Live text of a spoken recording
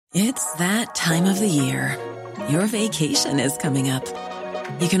It's that time of the year. Your vacation is coming up.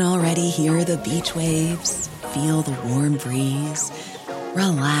 You can already hear the beach waves, feel the warm breeze,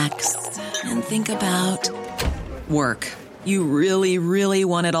 relax, and think about work. You really, really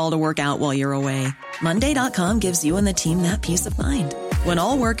want it all to work out while you're away. Monday.com gives you and the team that peace of mind. When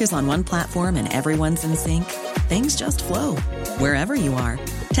all work is on one platform and everyone's in sync, things just flow. Wherever you are,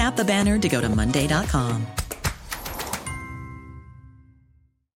 tap the banner to go to Monday.com.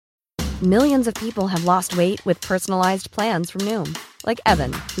 Millions of people have lost weight with personalized plans from Noom. Like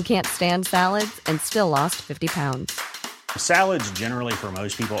Evan, who can't stand salads and still lost 50 pounds. Salads generally for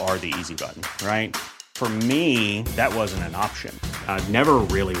most people are the easy button, right? For me, that wasn't an option. I never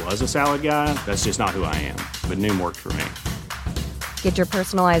really was a salad guy. That's just not who I am. But Noom worked for me. Get your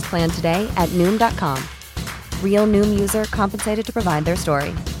personalized plan today at Noom.com. Real Noom user compensated to provide their story.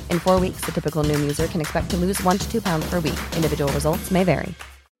 In 4 weeks, the typical Noom user can expect to lose 1 to 2 pounds per week. Individual results may vary.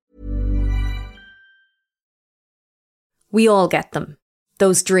 We all get them.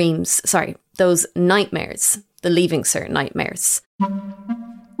 Those nightmares, the Leaving Cert nightmares.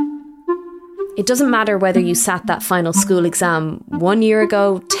 It doesn't matter whether you sat that final school exam 1 year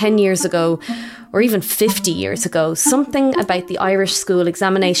ago, 10 years ago, or even 50 years ago. Something about the Irish school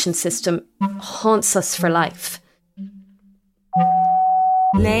examination system haunts us for life.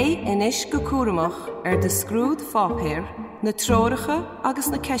 Lei inis go cuaramach de scrúd fápéir, na tróiriche agus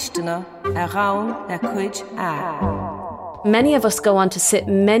na ceistena a rán na cuid a. Many of us go on to sit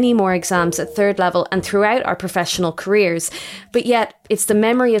many more exams at third level and throughout our professional careers, but yet it's the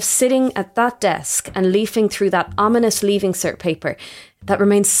memory of sitting at that desk and leafing through that ominous Leaving Cert paper that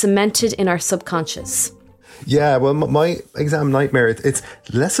remains cemented in our subconscious. Yeah, well, my exam nightmare, it's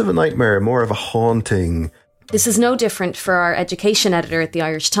less of a nightmare, more of a haunting. This is no different for our education editor at the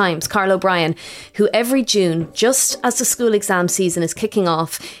Irish Times, Carl O'Brien, who every June, just as the school exam season is kicking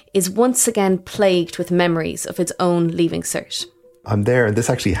off, is once again plagued with memories of its own Leaving Cert. I'm there, and this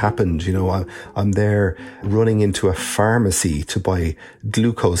actually happened, I'm there running into a pharmacy to buy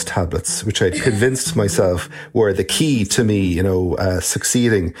glucose tablets, which I'd convinced myself were the key to me,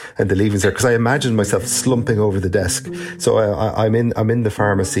 succeeding in the Leaving Cert, because I imagined myself slumping over the desk. So I'm in the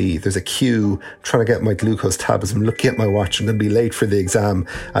pharmacy, there's a queue, trying to get my glucose tablets. I'm looking at my watch, I'm going to be late for the exam.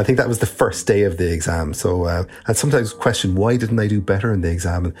 I think that was the first day of the exam. So I sometimes question, why didn't I do better in the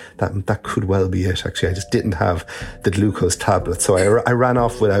exam? And that could well be it, actually. I just didn't have the glucose tablets. So I ran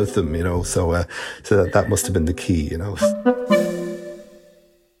off without them, so that must have been the key,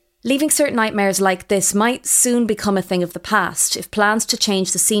 Leaving Cert nightmares like this might soon become a thing of the past if plans to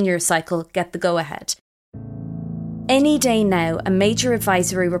change the senior cycle get the go-ahead. Any day now, a major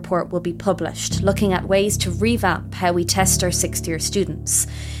advisory report will be published looking at ways to revamp how we test our sixth-year students.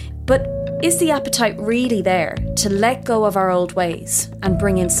 But is the appetite really there to let go of our old ways and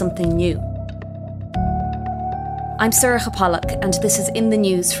bring in something new? I'm Sorcha Pollack, and this is In the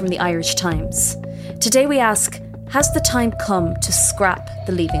News from the Irish Times. Today we ask, has the time come to scrap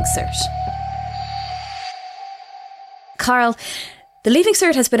the Leaving Cert? Carl, the Leaving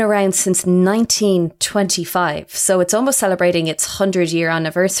Cert has been around since 1925, so it's almost celebrating its 100-year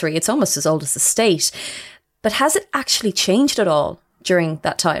anniversary. It's almost as old as the state. But has it actually changed at all during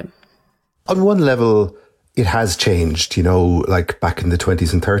that time? On one level, it has changed, like back in the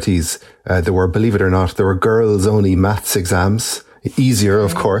 20s and 30s, there were, believe it or not, there were girls-only maths exams. Easier,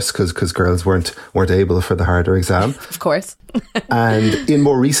 of course, because girls weren't able for the harder exam. Of course. And in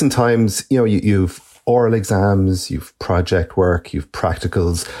more recent times, you've oral exams, you've project work, you've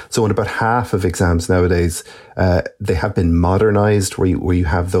practicals. So in about half of exams nowadays, they have been modernised where you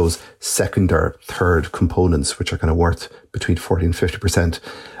have those second or third components, which are kind of worth between 40 and 50%.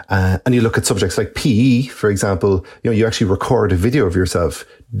 And you look at subjects like PE, for example, you actually record a video of yourself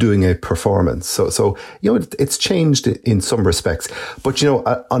doing a performance. So it's changed in some respects. But,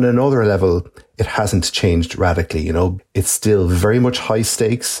 on another level, it hasn't changed radically. It's still very much high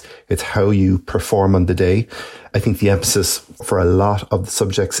stakes. It's how you perform on the day. I think the emphasis for a lot of the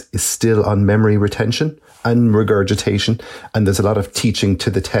subjects is still on memory retention and regurgitation. And there's a lot of teaching to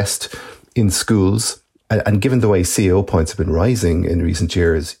the test in schools. And given the way CO points have been rising in recent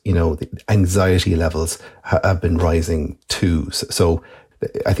years, the anxiety levels have been rising too. So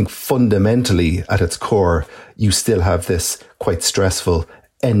I think fundamentally at its core, you still have this quite stressful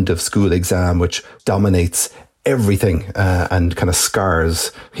end of school exam, which dominates everything and kind of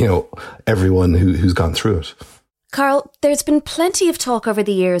scars, everyone who's gone through it. Carl, there's been plenty of talk over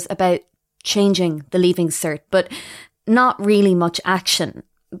the years about changing the Leaving Cert, but not really much action.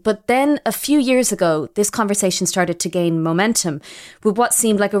 But then a few years ago, this conversation started to gain momentum with what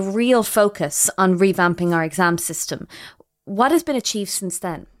seemed like a real focus on revamping our exam system. What has been achieved since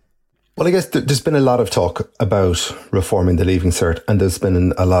then? Well, I guess there's been a lot of talk about reforming the Leaving Cert, and there's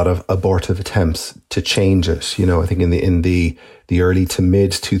been a lot of abortive attempts to change it. You know, I think in the early to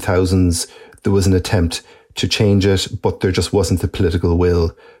mid 2000s, there was an attempt to change it, but there just wasn't the political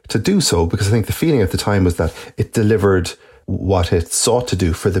will to do so, because I think the feeling at the time was that it delivered what it sought to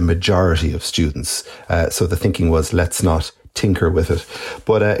do for the majority of students. So the thinking was, let's not tinker with it.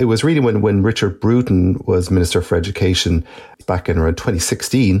 But it was really when Richard Bruton was Minister for Education back in around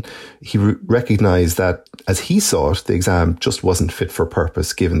 2016, he recognised that, as he saw it, the exam just wasn't fit for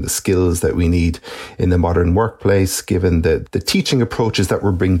purpose, given the skills that we need in the modern workplace, given the teaching approaches that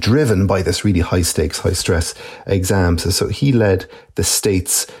were being driven by this really high stakes, high stress exams. So he led the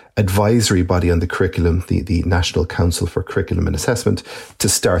state's advisory body on the curriculum, the National Council for Curriculum and Assessment, to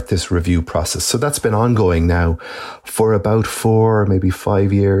start this review process. So that's been ongoing now for about 4, maybe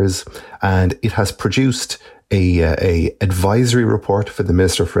 5 years, and it has produced a advisory report for the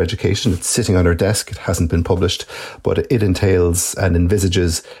Minister for Education. It's sitting on her desk. It hasn't been published, but it entails and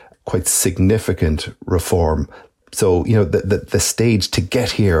envisages quite significant reform. So, you know, the stage to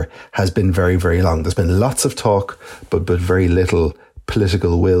get here has been very, very long. There's been lots of talk, but very little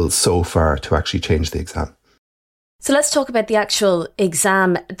political will so far to actually change the exam. So let's talk about the actual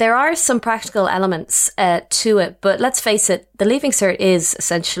exam. There are some practical elements to it, but let's face it, the Leaving Cert is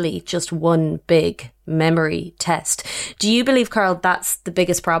essentially just one big memory test. Do you believe, Carl, that's the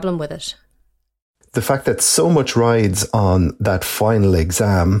biggest problem with it? The fact that so much rides on that final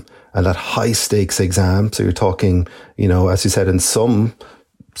exam and that high stakes exam. So you're talking, you know, as you said, in some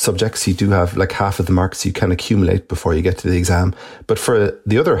subjects, you do have like half of the marks you can accumulate before you get to the exam. But for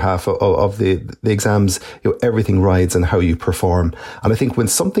the other half of the exams, you know, everything rides on how you perform. And I think when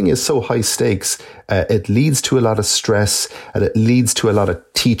something is so high stakes, it leads to a lot of stress, and it leads to a lot of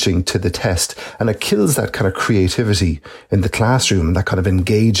teaching to the test, and it kills that kind of creativity in the classroom and that kind of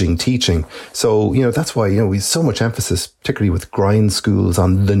engaging teaching. So, you know, that's why, you know, we have so much emphasis, particularly with grind schools,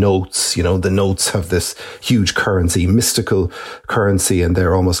 on the notes. You know, the notes have this huge currency, mystical currency, and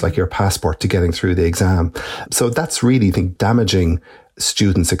they're almost like your passport to getting through the exam. So that's really, I think, damaging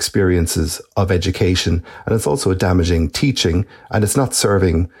students' experiences of education, and it's also damaging teaching, and it's not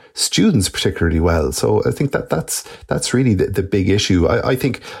serving students particularly well. So I think that's really the big issue. I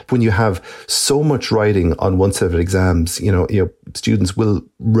think when you have so much writing on one set of exams, you know, students will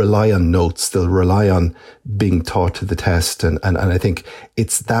rely on notes, they'll rely on being taught to the test, and I think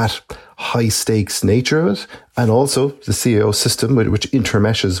it's that high stakes nature of it, and also the CAO system, which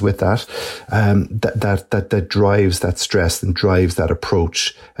intermeshes with that, that drives that stress and drives that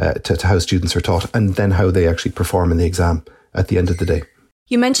approach to how students are taught, and then how they actually perform in the exam at the end of the day.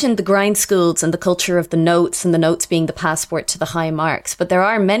 You mentioned the grind schools and the culture of the notes, and the notes being the passport to the high marks. But there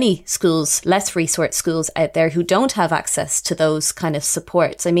are many schools, less resourced schools out there, who don't have access to those kind of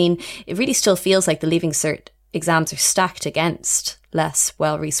supports. I mean, it really still feels like the Leaving Cert exams are stacked against less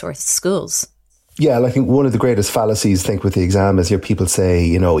well-resourced schools. Yeah, and I think one of the greatest fallacies, I think, with the exam is, you know, people say,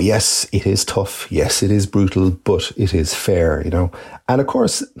 you know, yes, it is tough. Yes, it is brutal, but it is fair, you know. And of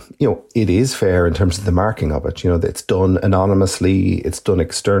course, you know, it is fair in terms of the marking of it. You know, it's done anonymously, it's done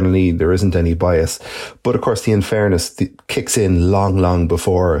externally, there isn't any bias. But of course, the unfairness kicks in long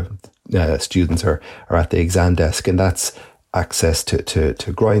before students are at the exam desk. And that's access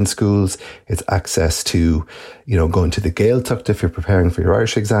to grind schools. It's access to, you know, going to the Gaeltacht if you're preparing for your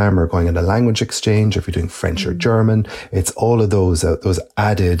Irish exam, or going on a language exchange if you're doing French or German. It's all of those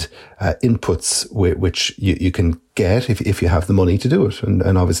added inputs which you can get if you have the money to do it.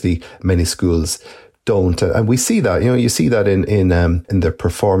 And obviously many schools don't. And we see that, you know, you see that in the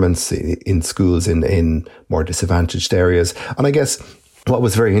performance in schools in more disadvantaged areas. And I guess what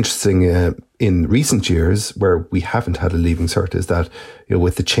was very interesting in recent years, where we haven't had a Leaving Cert, is that, you know,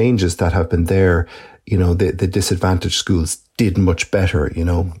 with the changes that have been there, you know, the disadvantaged schools did much better, you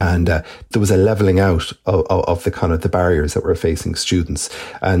know, and there was a levelling out of the kind of the barriers that were facing students.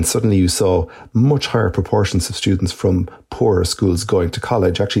 And suddenly you saw much higher proportions of students from poorer schools going to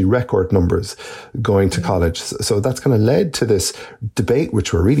college, actually record numbers going to college. So that's kind of led to this debate,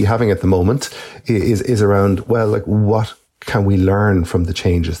 which we're really having at the moment, is around, well, like, what can we learn from the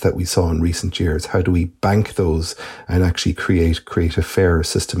changes that we saw in recent years? How do we bank those and actually create a fairer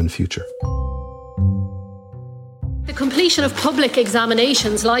system in future? The completion of public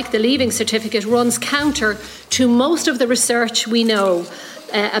examinations like the Leaving Certificate runs counter to most of the research we know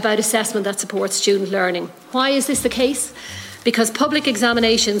about assessment that supports student learning. Why is this the case? Because public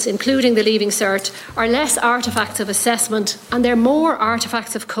examinations, including the Leaving Cert, are less artefacts of assessment, and they're more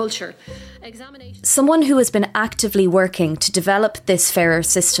artefacts of culture. Someone who has been actively working to develop this fairer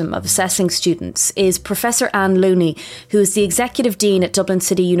system of assessing students is Professor Anne Looney, who is the Executive Dean at Dublin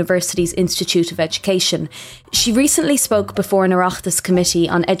City University's Institute of Education. She recently spoke before an Oireachtas committee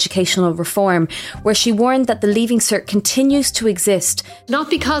on educational reform, where she warned that the Leaving Cert continues to exist. Not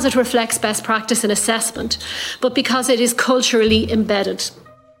because it reflects best practice in assessment, but because it is culturally embedded.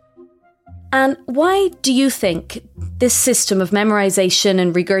 And why do you think this system of memorisation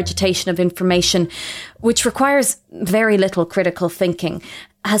and regurgitation of information, which requires very little critical thinking,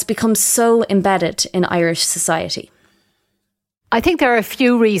 has become so embedded in Irish society? I think there are a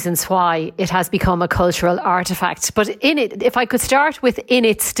few reasons why it has become a cultural artefact. But in it, if I could start with in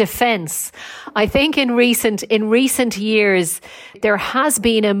its defence, I think in recent years, there has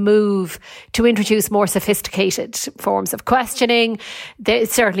been a move to introduce more sophisticated forms of questioning.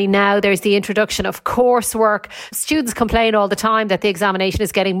 Certainly now there's the introduction of coursework. Students complain all the time that the examination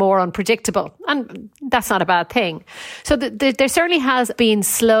is getting more unpredictable, and that's not a bad thing. So there certainly has been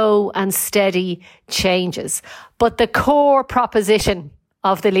slow and steady changes. But the core proposition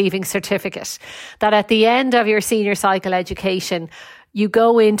of the Leaving Certificate, that at the end of your senior cycle education, you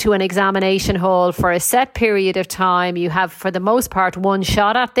go into an examination hall for a set period of time. You have, for the most part, one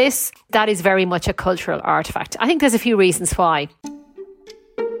shot at this. That is very much a cultural artefact. I think there's a few reasons why.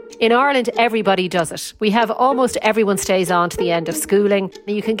 In Ireland, everybody does it. We have almost everyone stays on to the end of schooling.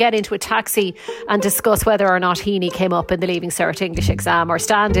 You can get into a taxi and discuss whether or not Heaney came up in the Leaving Cert English exam, or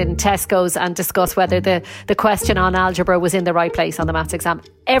stand in Tesco's and discuss whether the question on algebra was in the right place on the maths exam.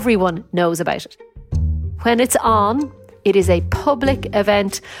 Everyone knows about it. When it's on, it is a public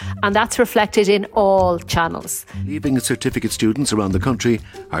event, and that's reflected in all channels. Leaving Certificate students around the country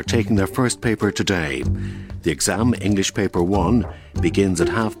are taking their first paper today. The exam, English Paper 1, begins at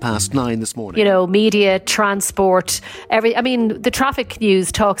 9:30 this morning. You know, media, transport, the traffic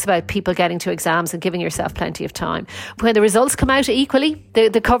news talks about people getting to exams and giving yourself plenty of time. When the results come out equally,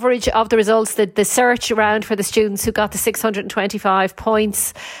 the coverage of the results, the search around for the students who got the 625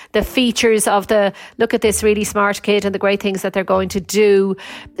 points, the features of the, look at this really smart kid and the great things that they're going to do,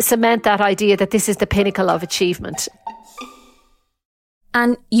 cement that idea that this is the pinnacle of achievement.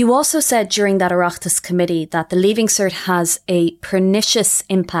 And you also said during that Oireachtas committee that the Leaving Cert has a pernicious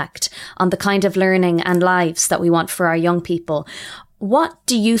impact on the kind of learning and lives that we want for our young people. What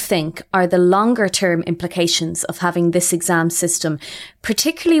do you think are the longer term implications of having this exam system,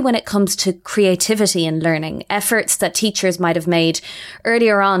 particularly when it comes to creativity in learning, efforts that teachers might have made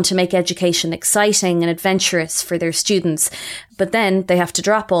earlier on to make education exciting and adventurous for their students, but then they have to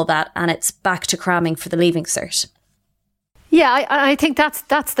drop all that and it's back to cramming for the Leaving Cert? Yeah, I think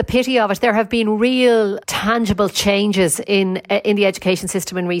that's the pity of it. There have been real tangible changes in the education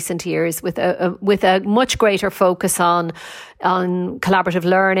system in recent years, with a much greater focus on collaborative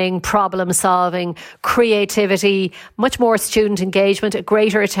learning, problem solving, creativity, much more student engagement, a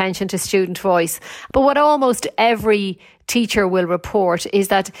greater attention to student voice. But what almost every teacher will report is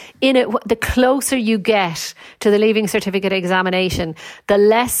that the closer you get to the Leaving Certificate examination, the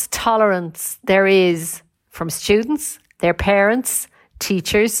less tolerance there is from students, their parents,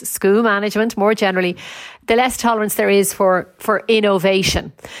 teachers, school management more generally, the less tolerance there is for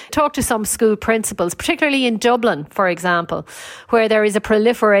innovation. Talk to some school principals, particularly in Dublin, for example, where there is a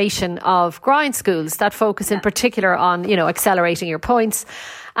proliferation of grind schools that focus in particular on, accelerating your points.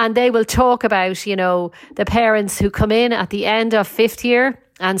 And they will talk about, the parents who come in at the end of fifth year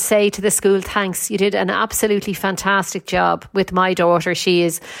and say to the school, thanks, you did an absolutely fantastic job with my daughter. She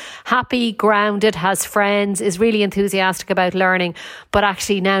is happy, grounded, has friends, is really enthusiastic about learning. But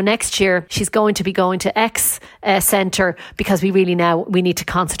actually now next year, she's going to be going to X centre because we need to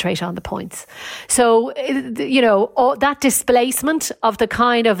concentrate on the points. So, that displacement of the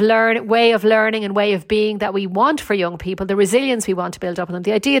kind of way of learning and way of being that we want for young people, the resilience we want to build up in them,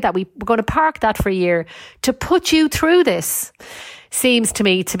 the idea that we're going to park that for a year to put you through this, seems to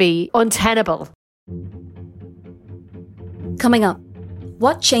me to be untenable. Coming up,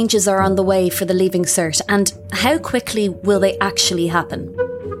 what changes are on the way for the Leaving Cert and how quickly will they actually happen?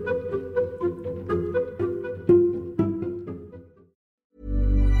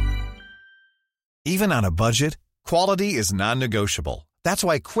 Even on a budget, quality is non-negotiable. That's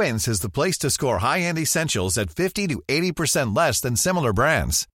why Quince is the place to score high-end essentials at 50 to 80% less than similar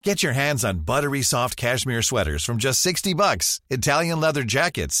brands. Get your hands on buttery soft cashmere sweaters from just $60, Italian leather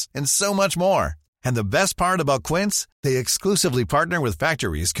jackets, and so much more. And the best part about Quince, they exclusively partner with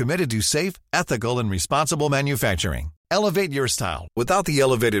factories committed to safe, ethical, and responsible manufacturing. Elevate your style without the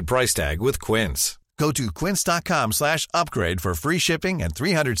elevated price tag with Quince. Go to quince.com/upgrade for free shipping and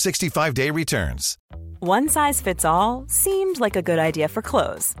 365-day returns. One size fits all seemed like a good idea for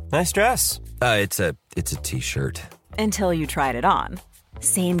clothes. Nice dress. It's a t-shirt. Until you tried it on.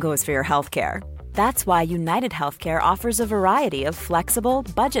 Same goes for your healthcare. That's why United Healthcare offers a variety of flexible,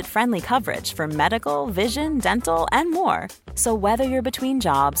 budget-friendly coverage for medical, vision, dental, and more. So whether you're between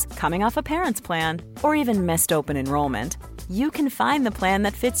jobs, coming off a parent's plan, or even missed open enrollment, you can find the plan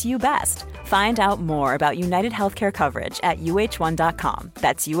that fits you best. Find out more about United Healthcare coverage at uh1.com.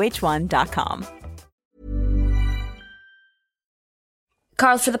 That's uh1.com.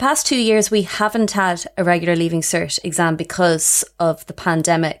 Carl, for the past 2 years, we haven't had a regular Leaving Cert exam because of the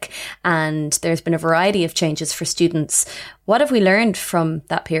pandemic, and there's been a variety of changes for students. What have we learned from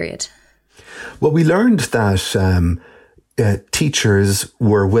that period? Well, we learned that teachers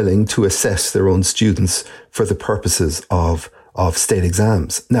were willing to assess their own students for the purposes of state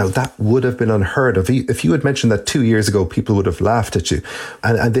exams. Now, that would have been unheard of. If you had mentioned that 2 years ago, people would have laughed at you.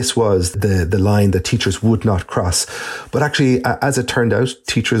 And this was the line that teachers would not cross. But actually, as it turned out,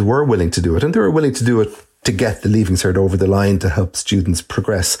 teachers were willing to do it. And they were willing to do it to get the Leaving Cert over the line to help students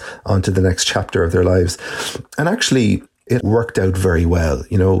progress onto the next chapter of their lives. And actually, it worked out very well.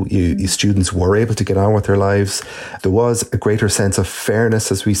 You know, students were able to get on with their lives. There was a greater sense of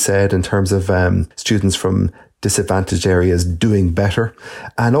fairness, as we said, in terms of students from disadvantaged areas doing better.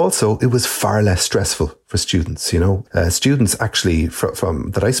 And also it was far less stressful for students. You know, students actually from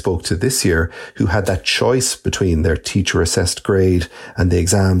that I spoke to this year who had that choice between their teacher assessed grade and the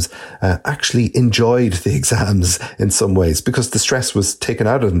exams actually enjoyed the exams in some ways because the stress was taken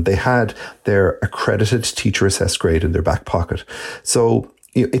out of them. They had their accredited teacher assessed grade in their back pocket. So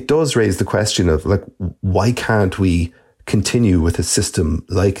it does raise the question of, like, why can't we continue with a system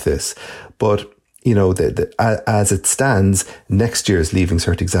like this? But you know, as it stands, next year's Leaving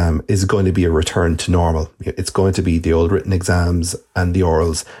Cert exam is going to be a return to normal. It's going to be the old written exams and the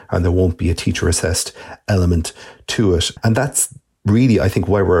orals, and there won't be a teacher assessed element to it. And that's really, I think,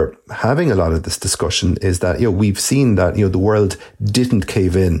 why we're having a lot of this discussion is that, you know, we've seen that, you know, the world didn't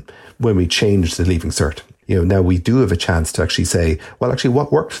cave in when we changed the Leaving Cert. You know, now we do have a chance to actually say, well, actually,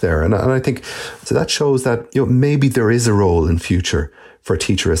 what worked there? And I think, so that shows that, you know, maybe there is a role in future for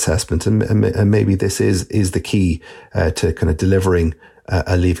teacher assessment. And maybe this is the key to kind of delivering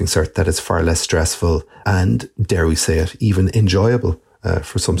a Leaving Cert that is far less stressful and, dare we say it, even enjoyable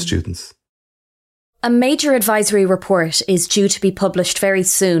for some students. A major advisory report is due to be published very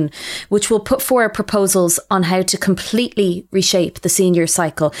soon, which will put forward proposals on how to completely reshape the senior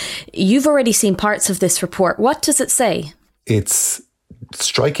cycle. You've already seen parts of this report. What does it say? It's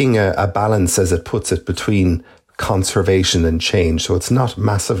striking a balance, as it puts it, between conservation and change. So it's not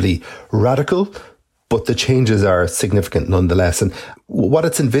massively radical, but the changes are significant nonetheless. And what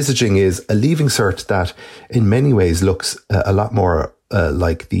it's envisaging is a Leaving Cert that in many ways looks a lot more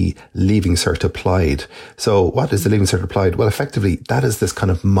like the Leaving Cert Applied. So what is the Leaving Cert Applied? Well, effectively, that is this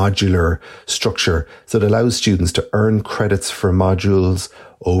kind of modular structure that allows students to earn credits for modules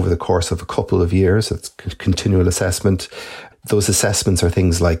over the course of a couple of years. It's continual assessment. Those assessments are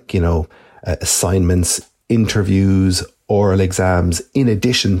things like, you know, assignments, interviews, oral exams, in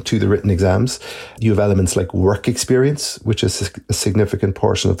addition to the written exams. You have elements like work experience, which is a significant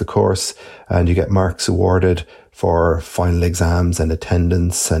portion of the course, and you get marks awarded for final exams and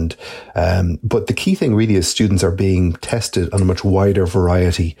attendance. And but the key thing really is students are being tested on a much wider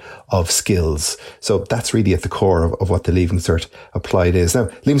variety of skills. So that's really at the core of what the Leaving Cert Applied is. Now,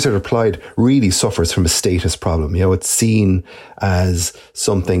 Leaving Cert Applied really suffers from a status problem. You know, it's seen as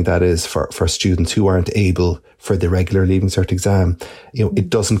something that is for students who aren't able for the regular Leaving Cert exam. You know, it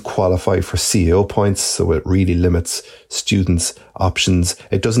doesn't qualify for CAO points, so it really limits students' options.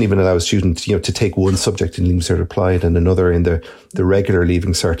 It doesn't even allow students, you know, to take one subject in Leaving Cert Applied and another in the regular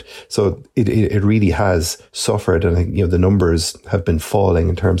Leaving Cert. So it really has suffered, and, you know, the numbers have been falling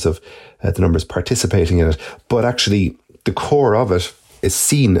in terms of the numbers participating in it. But actually, the core of it is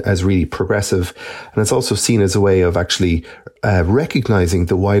seen as really progressive, and it's also seen as a way of actually recognizing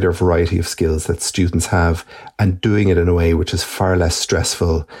the wider variety of skills that students have and doing it in a way which is far less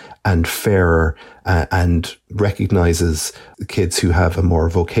stressful and fairer, and recognizes kids who have a more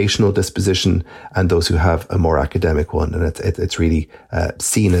vocational disposition and those who have a more academic one. And it's really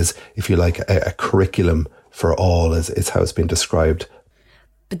seen as, if you like, a curriculum for all, is how it's been described.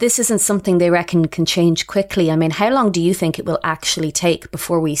 But this isn't something they reckon can change quickly. I mean, how long do you think it will actually take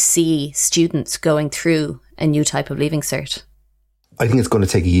before we see students going through a new type of Leaving Cert? I think it's going to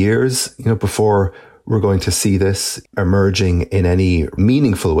take years, you know, before we're going to see this emerging in any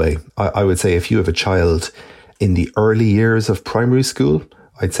meaningful way. I would say if you have a child in the early years of primary school,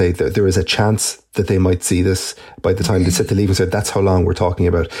 I'd say that there is a chance that they might see this by the time they sit the Leaving Cert. That's how long we're talking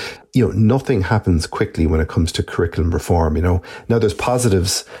about. Nothing happens quickly when it comes to curriculum reform, Now there's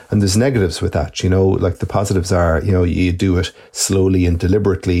positives and there's negatives with that, like the positives are, you do it slowly and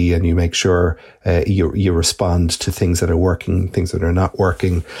deliberately and you make sure you respond to things that are working, things that are not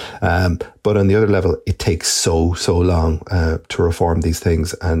working. But on the other level, it takes so long to reform these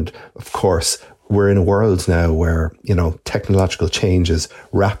things. And of course, we're in a world now where, technological change is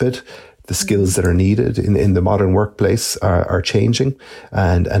rapid. The skills that are needed in the modern workplace are changing.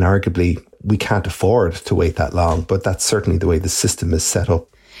 And arguably, we can't afford to wait that long. But that's certainly the way the system is set up.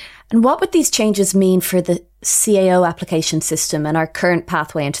 And what would these changes mean for the CAO application system and our current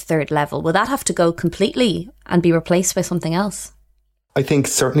pathway into third level? Will that have to go completely and be replaced by something else? I think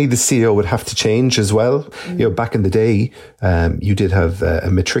certainly the CAO would have to change as well. Back in the day, you did have a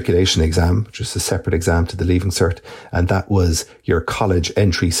matriculation exam, which is a separate exam to the Leaving Cert, and that was your college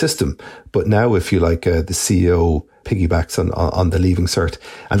entry system. But now, if you like, the CAO piggybacks on the Leaving Cert.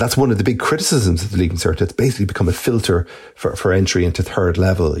 And that's one of the big criticisms of the Leaving Cert. It's basically become a filter for entry into third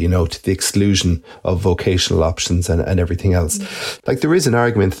level, to the exclusion of vocational options and everything else. Like, there is an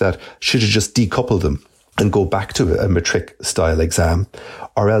argument that should you just decouple them and go back to a matric style exam,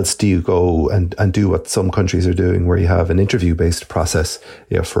 or else do you go and do what some countries are doing, where you have an interview based process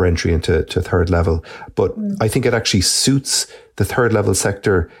for entry into third level. But I think it actually suits the third level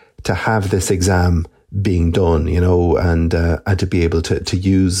sector to have this exam being done, and to be able to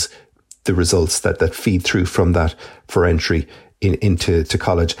use the results that feed through from that for entry into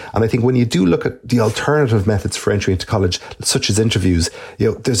college. And I think when you do look at the alternative methods for entry into college, such as interviews,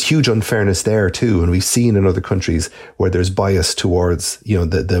 there's huge unfairness there too. And we've seen in other countries where there's bias towards,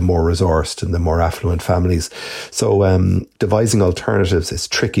 the more resourced and the more affluent families. So devising alternatives is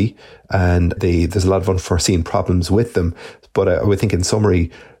tricky, and there's a lot of unforeseen problems with them. But I would think, in summary,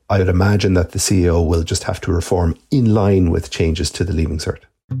 I would imagine that the CEO will just have to reform in line with changes to the Leaving Cert.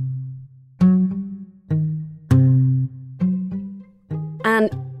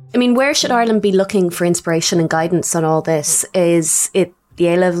 And where should Ireland be looking for inspiration and guidance on all this? Is it the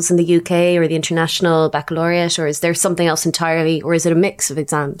A-levels in the UK or the International Baccalaureate, or is there something else entirely, or is it a mix of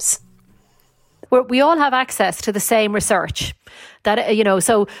exams? We all have access to the same research. That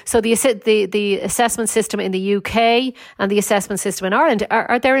so the assessment system in the UK and the assessment system in Ireland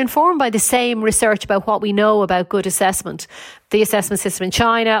are they're informed by the same research about what we know about good assessment. The assessment system in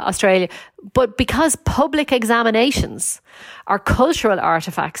China, Australia, but because public examinations are cultural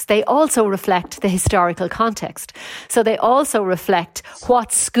artefacts, they also reflect the historical context. So they also reflect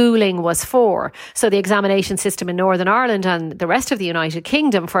what schooling was for. So the examination system in Northern Ireland and the rest of the United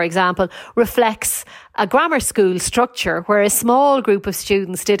Kingdom, for example, reflects a grammar school structure where a small group of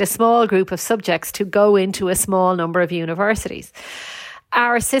students did a small group of subjects to go into a small number of universities.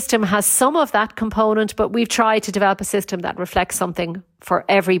 Our system has some of that component, but we've tried to develop a system that reflects something for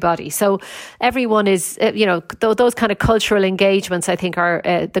everybody. So everyone is, those kind of cultural engagements, I think, are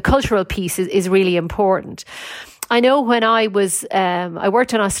the cultural piece is really important. I know when I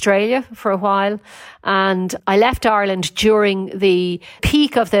worked in Australia for a while, and I left Ireland during the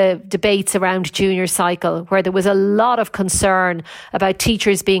peak of the debates around junior cycle, where there was a lot of concern about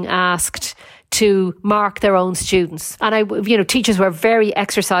teachers being asked to mark their own students. And teachers were very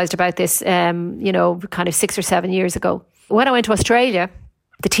exercised about this, kind of 6 or 7 years ago. When I went to Australia,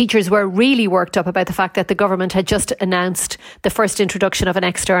 the teachers were really worked up about the fact that the government had just announced the first introduction of an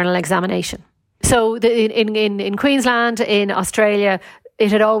external examination. So in Queensland, in Australia, it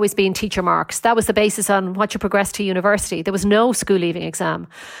had always been teacher marks. That was the basis on what you progressed to university. There was no school leaving exam.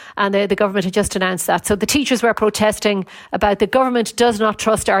 And the government had just announced that. So the teachers were protesting about the government does not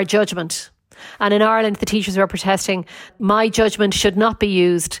trust our judgment. And in Ireland, the teachers were protesting, my judgment should not be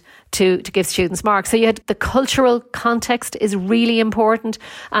used to give students marks. So you had the cultural context is really important,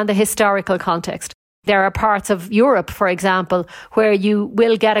 and the historical context. There are parts of Europe, for example, where you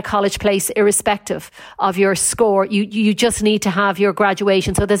will get a college place irrespective of your score. You just need to have your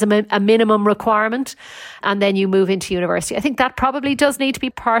graduation. So there's a minimum requirement, and then you move into university. I think that probably does need to be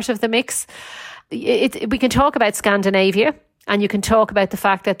part of the mix. We can talk about Scandinavia, and you can talk about the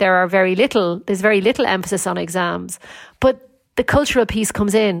fact that there's very little emphasis on exams. But the cultural piece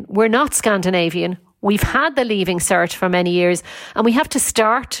comes in. We're not Scandinavian. We've had the Leaving Cert for many years, and we have to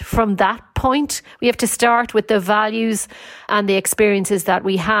start from that point. We have to start with the values and the experiences that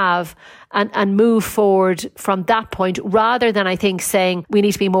we have and move forward from that point, rather than, I think, saying we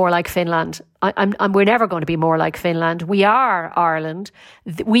need to be more like Finland. We're never going to be more like Finland. We are Ireland.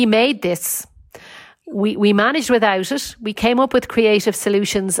 We made this. We managed without it. We came up with creative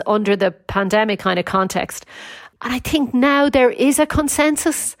solutions under the pandemic kind of context. And I think now there is a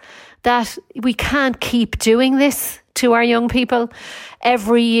consensus that we can't keep doing this to our young people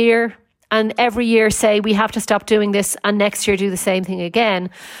every year, and every year say we have to stop doing this and next year do the same thing again.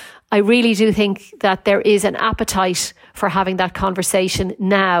 I really do think that there is an appetite for having that conversation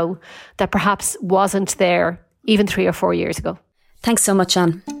now that perhaps wasn't there even 3 or 4 years ago. Thanks so much,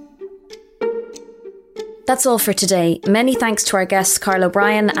 Anne. That's all for today. Many thanks to our guests Carl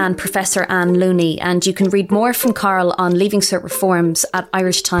O'Brien and Professor Anne Looney, and you can read more from Carl on Leaving Cert Reforms at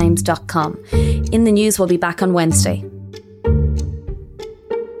irishtimes.com. In the News will be back on Wednesday.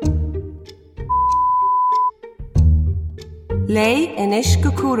 Lei inis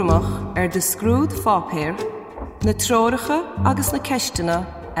go cuaramach de scrúd fápéir, na tróiricha agus na ceistena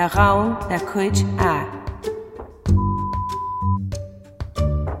a rán le cuid a.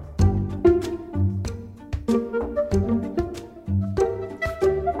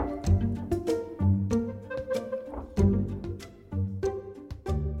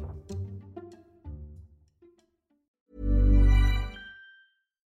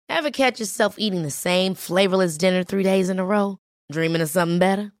 Ever catch yourself eating the same flavorless dinner 3 days in a row? Dreaming of something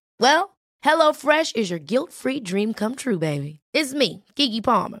better? Well, HelloFresh is your guilt-free dream come true, baby. It's me, Keke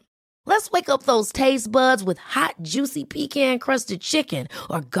Palmer. Let's wake up those taste buds with hot, juicy pecan-crusted chicken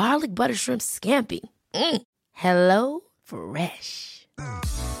or garlic butter shrimp scampi. Hello Fresh.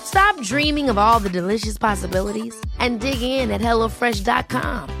 Stop dreaming of all the delicious possibilities and dig in at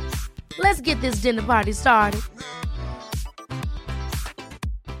HelloFresh.com. Let's get this dinner party started.